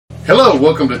Hello,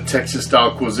 welcome to Texas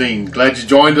Style Cuisine. Glad you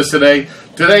joined us today.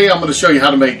 Today I'm going to show you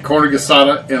how to make carne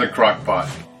guisada in a crock pot.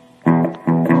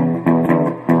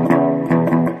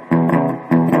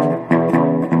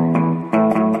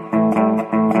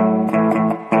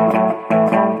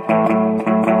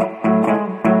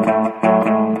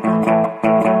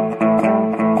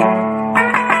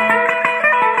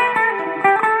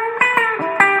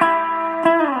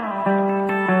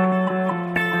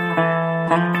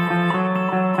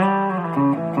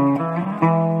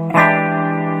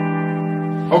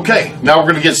 Okay, now we're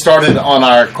going to get started on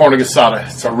our carne guisada.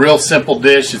 It's a real simple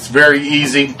dish. It's very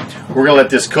easy. We're going to let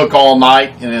this cook all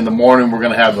night, and in the morning we're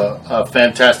going to have a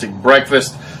fantastic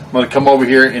breakfast. I'm going to come over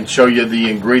here and show you the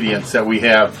ingredients that we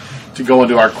have to go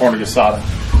into our carne guisada.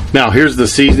 Now here's the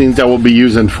seasonings that we'll be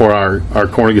using for our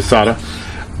carne guisada.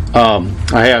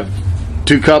 I have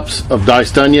 2 cups of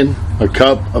diced onion, a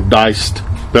cup of diced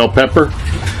bell pepper.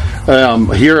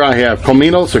 Here I have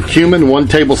cominos or cumin, 1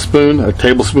 tablespoon, a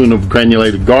tablespoon of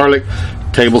granulated garlic, a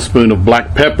tablespoon of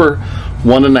black pepper,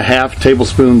 1.5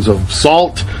 tablespoons of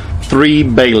salt, 3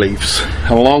 bay leaves.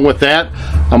 Along with that,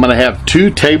 I'm going to have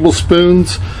 2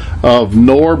 tablespoons of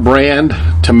Knorr brand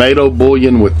tomato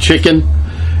bouillon with chicken,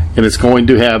 and it's going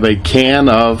to have a can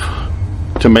of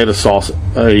tomato sauce,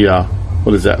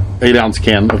 what is that, 8-ounce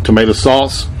can of tomato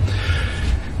sauce.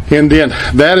 And then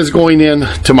that is going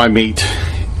into my meat.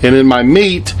 And in my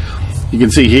meat, you can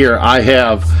see here, I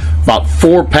have about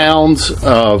 4 pounds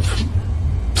of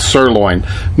sirloin.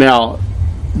 Now,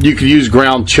 you could use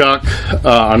ground chuck,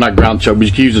 or not ground chuck, but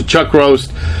you could use a chuck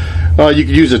roast. You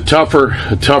could use a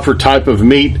tougher type of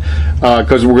meat,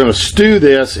 because we're going to stew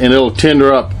this and it'll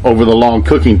tender up over the long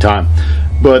cooking time.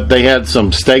 But they had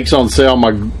some steaks on sale.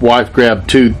 My wife grabbed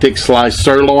 2 thick sliced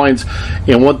sirloins.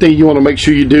 And one thing you want to make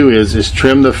sure you do is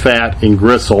trim the fat and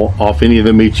gristle off any of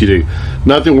the meat you do.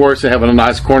 Nothing worse than having a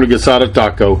nice carne guisada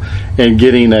taco and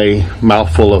getting a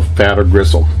mouthful of fat or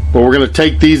gristle. But we're going to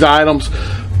take these items,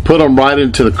 put them right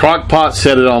into the crock pot,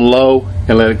 set it on low,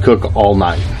 and let it cook all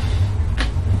night.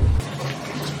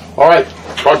 Alright,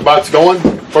 crock pot's going.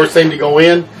 First thing to go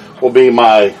in will be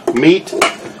my meat.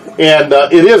 And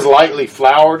it is lightly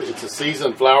floured. It's a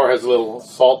seasoned flour. Has a little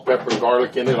salt, pepper, and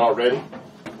garlic in it already.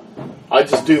 I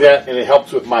just do that, and it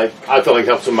helps with I feel like it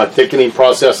helps with my thickening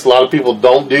process. A lot of people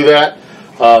don't do that.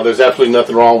 There's absolutely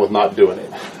nothing wrong with not doing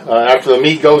it. After the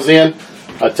meat goes in,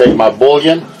 I take my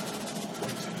bouillon,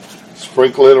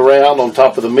 sprinkle it around on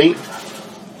top of the meat.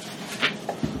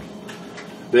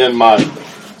 Then my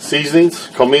seasonings,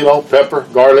 comino, pepper,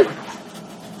 garlic.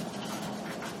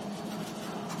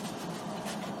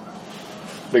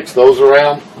 Mix those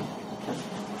around.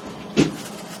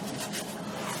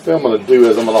 What I'm going to do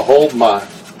is I'm going to hold my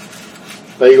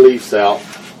bay leaves out.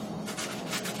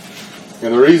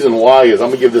 And the reason why is I'm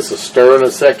going to give this a stir in a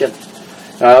second.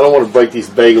 And I don't want to break these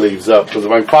bay leaves up, because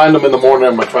if I find them in the morning,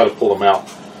 I'm going to try to pull them out.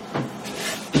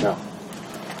 Now,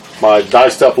 my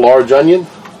diced up large onion.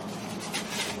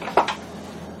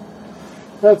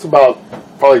 That's about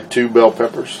probably 2 bell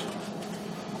peppers.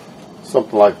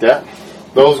 Something like that.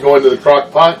 Those go into the crock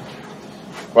pot.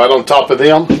 Right on top of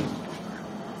them,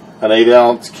 an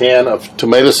 8-ounce can of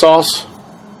tomato sauce.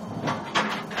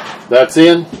 That's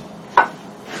in.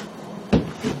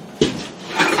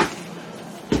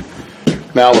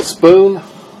 Now a spoon.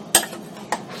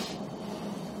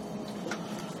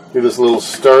 Give this a little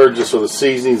stir just so the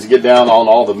seasonings get down on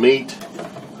all the meat.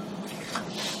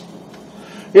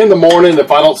 In the morning, if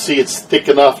I don't see it's thick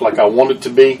enough like I want it to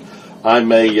be, I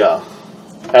may add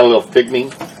a little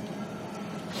thickening.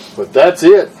 But that's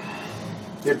it.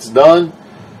 It's done.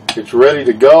 It's ready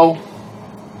to go.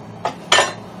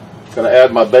 Going to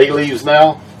add my bay leaves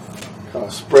now. Kind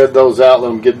of spread those out, let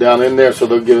them get down in there so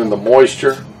they'll get in the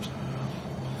moisture.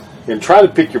 And try to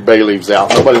pick your bay leaves out.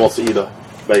 Nobody wants to eat a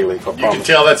bay leaf, I promise. You can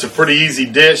tell that's a pretty easy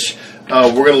dish.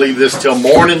 We're going to leave this till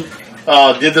morning.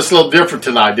 Did this a little different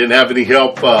tonight. Didn't have any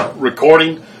help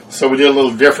recording, so we did a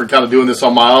little different, kind of doing this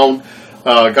on my own.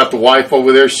 Got the wife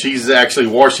over there. She's actually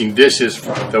washing dishes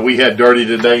that we had dirty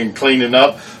today and cleaning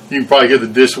up. You can probably hear the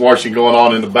dishwashing going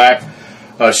on in the back.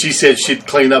 She said she'd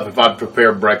clean up if I'd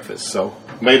prepare breakfast. So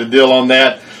made a deal on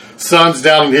that. Son's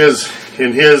down in his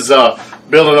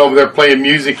building over there playing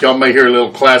music. Y'all may hear a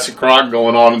little classic rock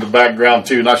going on in the background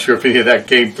too. Not sure if any of that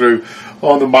came through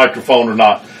on the microphone or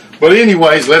not. But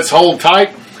anyways, let's hold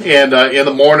tight. And in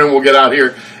the morning we'll get out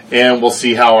here and we'll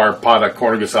see how our pot of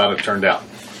carne guisada turned out.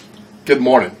 Good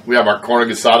morning. We have our carne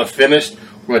guisada finished.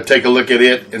 We're going to take a look at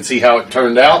it and see how it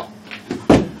turned out.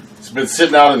 It's been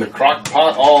sitting out in the crock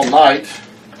pot all night,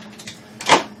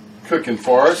 cooking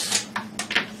for us.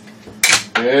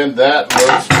 And that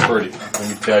looks pretty, let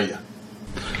me tell you.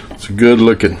 So a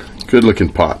good looking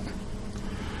pot.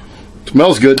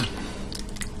 Smells good.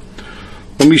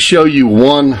 Let me show you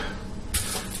one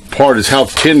part, is how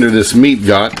tender this meat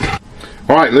got.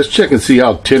 All right, let's check and see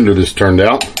how tender this turned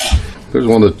out. There's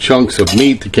one of the chunks of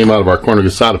meat that came out of our Carne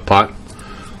Guisada pot.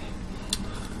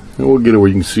 And we'll get it where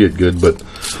you can see it good, but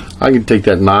I can take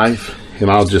that knife and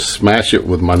I'll just smash it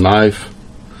with my knife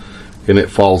and it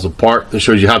falls apart. It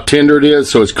shows you how tender it is.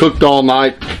 So it's cooked all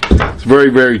night. It's very,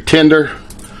 very tender.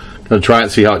 I'm gonna try it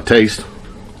and see how it tastes.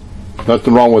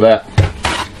 Nothing wrong with that.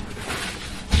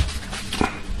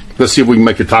 Let's see if we can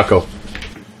make a taco.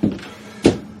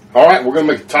 All right, we're gonna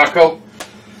make a taco,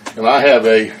 and I have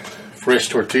a fresh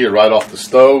tortilla right off the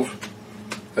stove.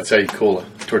 That's how you cool a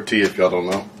tortilla if y'all don't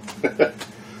know.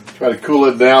 Try to cool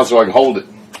it down so I can hold it.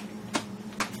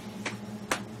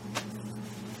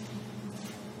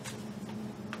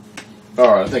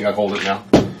 All right, I think I hold it now.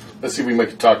 Let's see if we can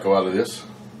make a taco out of this.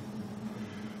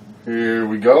 Here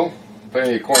we go.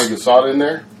 Plenty of Carne Guisada in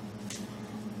there.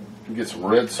 Get some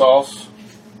red sauce.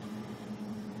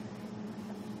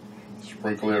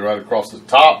 Sprinkle it right across the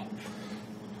top.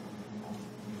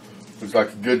 Looks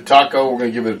like a good taco. We're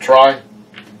going to give it a try.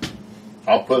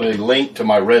 I'll put a link to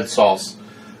my red sauce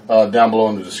down below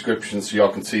in the description so y'all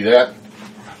can see that.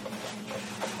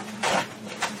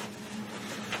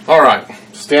 Alright,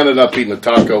 standing up eating a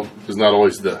taco is not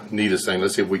always the neatest thing.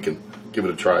 Let's see if we can give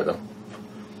it a try though.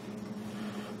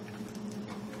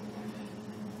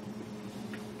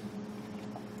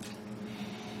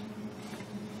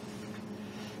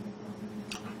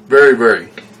 Very, very,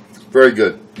 very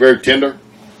good. Very tender.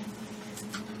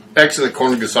 Excellent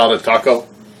Carne Guisada taco.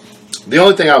 The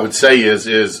only thing I would say is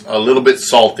a little bit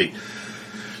salty.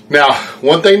 Now,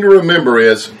 one thing to remember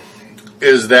is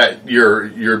that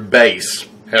your base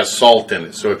has salt in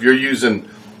it. So if you're using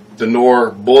the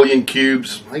Knorr bouillon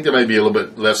cubes, I think there may be a little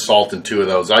bit less salt in 2 of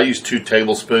those. I use 2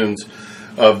 tablespoons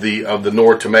of the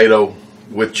Knorr Tomato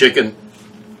with chicken,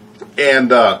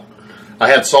 and I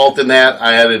had salt in that.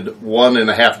 I added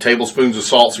 1.5 tablespoons of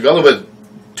salt, so you got a little bit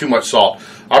too much salt.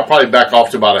 I'll probably back off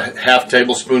to about a 1/2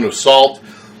 tablespoon of salt.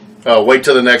 Wait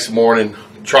till the next morning,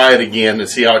 try it again and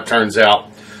see how it turns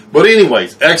out. But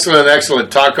anyways,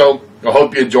 excellent taco. I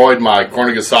hope you enjoyed my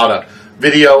Carne Guisada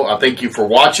video. I thank you for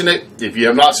watching it. If you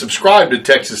have not subscribed to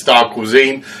Texas Style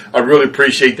Cuisine, I really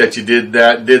appreciate that you did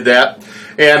that.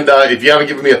 And if you haven't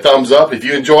given me a thumbs up, if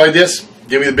you enjoyed this,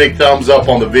 give me the big thumbs up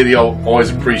on the video. Always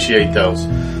appreciate those.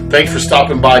 Thanks for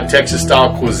stopping by Texas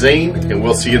Style Cuisine, and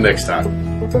we'll see you next time.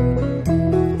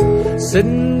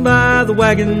 Sitting by the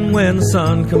wagon when the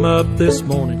sun come up this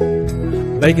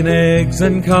morning, bacon, eggs,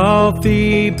 and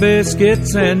coffee,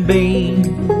 biscuits, and beans.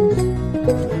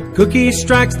 Cookie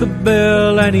strikes the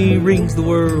bell and he rings the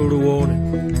world a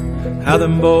warning. How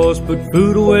them boys put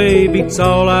food away beats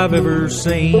all I've ever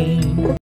seen.